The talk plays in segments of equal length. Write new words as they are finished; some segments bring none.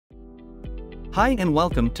Hi and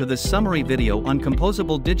welcome to this summary video on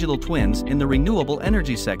composable digital twins in the renewable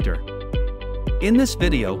energy sector. In this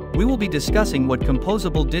video, we will be discussing what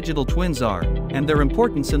composable digital twins are and their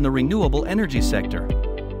importance in the renewable energy sector.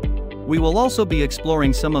 We will also be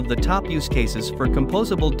exploring some of the top use cases for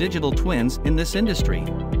composable digital twins in this industry.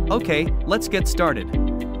 Okay, let's get started.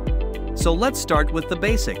 So let's start with the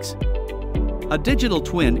basics. A digital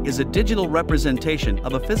twin is a digital representation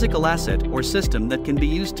of a physical asset or system that can be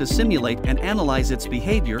used to simulate and analyze its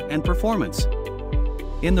behavior and performance.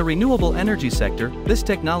 In the renewable energy sector, this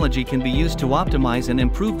technology can be used to optimize and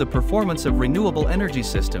improve the performance of renewable energy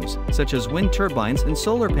systems, such as wind turbines and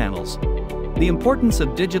solar panels. The importance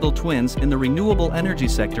of digital twins in the renewable energy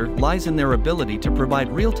sector lies in their ability to provide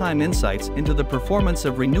real-time insights into the performance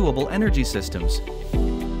of renewable energy systems.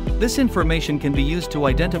 This information can be used to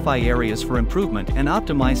identify areas for improvement and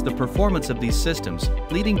optimize the performance of these systems,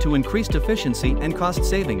 leading to increased efficiency and cost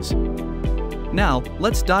savings. Now,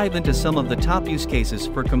 let's dive into some of the top use cases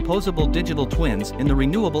for composable digital twins in the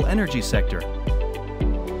renewable energy sector.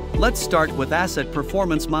 Let's start with asset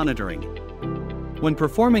performance monitoring. When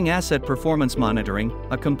performing asset performance monitoring,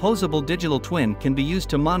 a composable digital twin can be used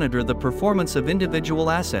to monitor the performance of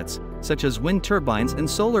individual assets, such as wind turbines and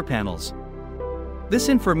solar panels. This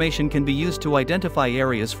information can be used to identify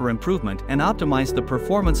areas for improvement and optimize the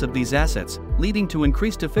performance of these assets, leading to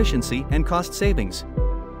increased efficiency and cost savings.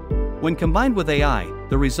 When combined with AI,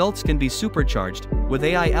 the results can be supercharged, with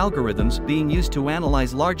AI algorithms being used to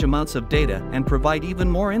analyze large amounts of data and provide even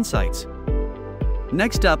more insights.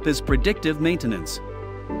 Next up is predictive maintenance.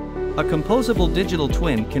 A composable digital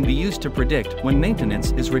twin can be used to predict when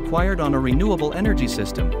maintenance is required on a renewable energy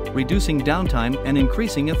system, reducing downtime and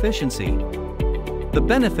increasing efficiency. The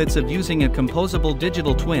benefits of using a composable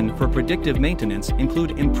digital twin for predictive maintenance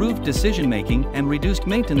include improved decision-making and reduced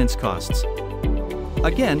maintenance costs.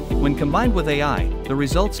 Again, when combined with AI, the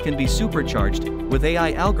results can be supercharged, with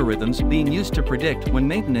AI algorithms being used to predict when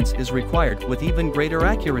maintenance is required with even greater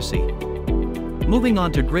accuracy. Moving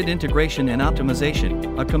on to grid integration and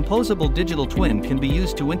optimization, a composable digital twin can be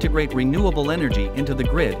used to integrate renewable energy into the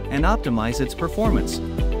grid and optimize its performance.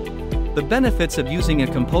 The benefits of using a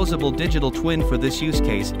composable digital twin for this use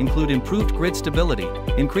case include improved grid stability,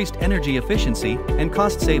 increased energy efficiency, and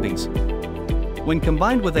cost savings. When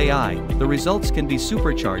combined with AI, the results can be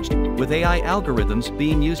supercharged, with AI algorithms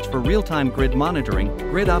being used for real-time grid monitoring,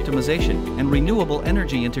 grid optimization, and renewable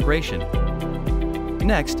energy integration.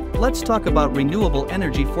 Next, let's talk about renewable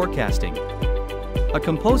energy forecasting. A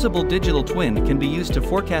composable digital twin can be used to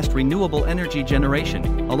forecast renewable energy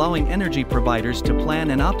generation, allowing energy providers to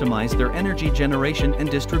plan and optimize their energy generation and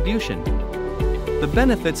distribution. The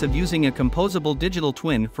benefits of using a composable digital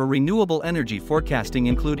twin for renewable energy forecasting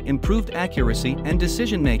include improved accuracy and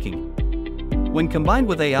decision-making. When combined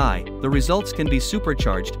with AI, the results can be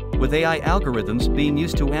supercharged, with AI algorithms being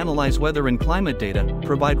used to analyze weather and climate data,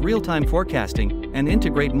 provide real-time forecasting, and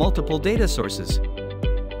integrate multiple data sources.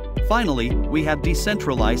 Finally, we have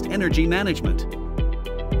decentralized energy management.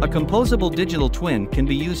 A composable digital twin can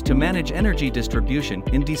be used to manage energy distribution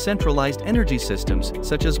in decentralized energy systems,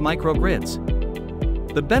 such as microgrids.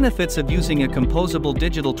 The benefits of using a composable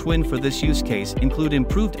digital twin for this use case include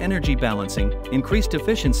improved energy balancing, increased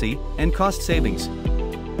efficiency, and cost savings.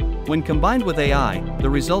 When combined with AI, the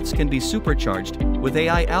results can be supercharged, with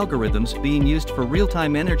AI algorithms being used for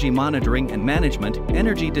real-time energy monitoring and management,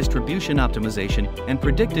 energy distribution optimization, and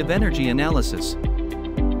predictive energy analysis.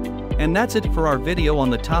 And that's it for our video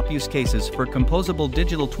on the top use cases for composable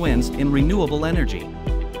digital twins in renewable energy.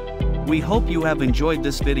 We hope you have enjoyed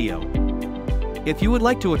this video. If you would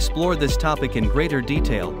like to explore this topic in greater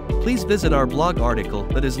detail, please visit our blog article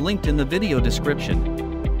that is linked in the video description.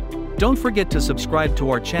 Don't forget to subscribe to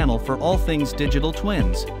our channel for all things digital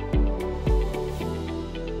twins.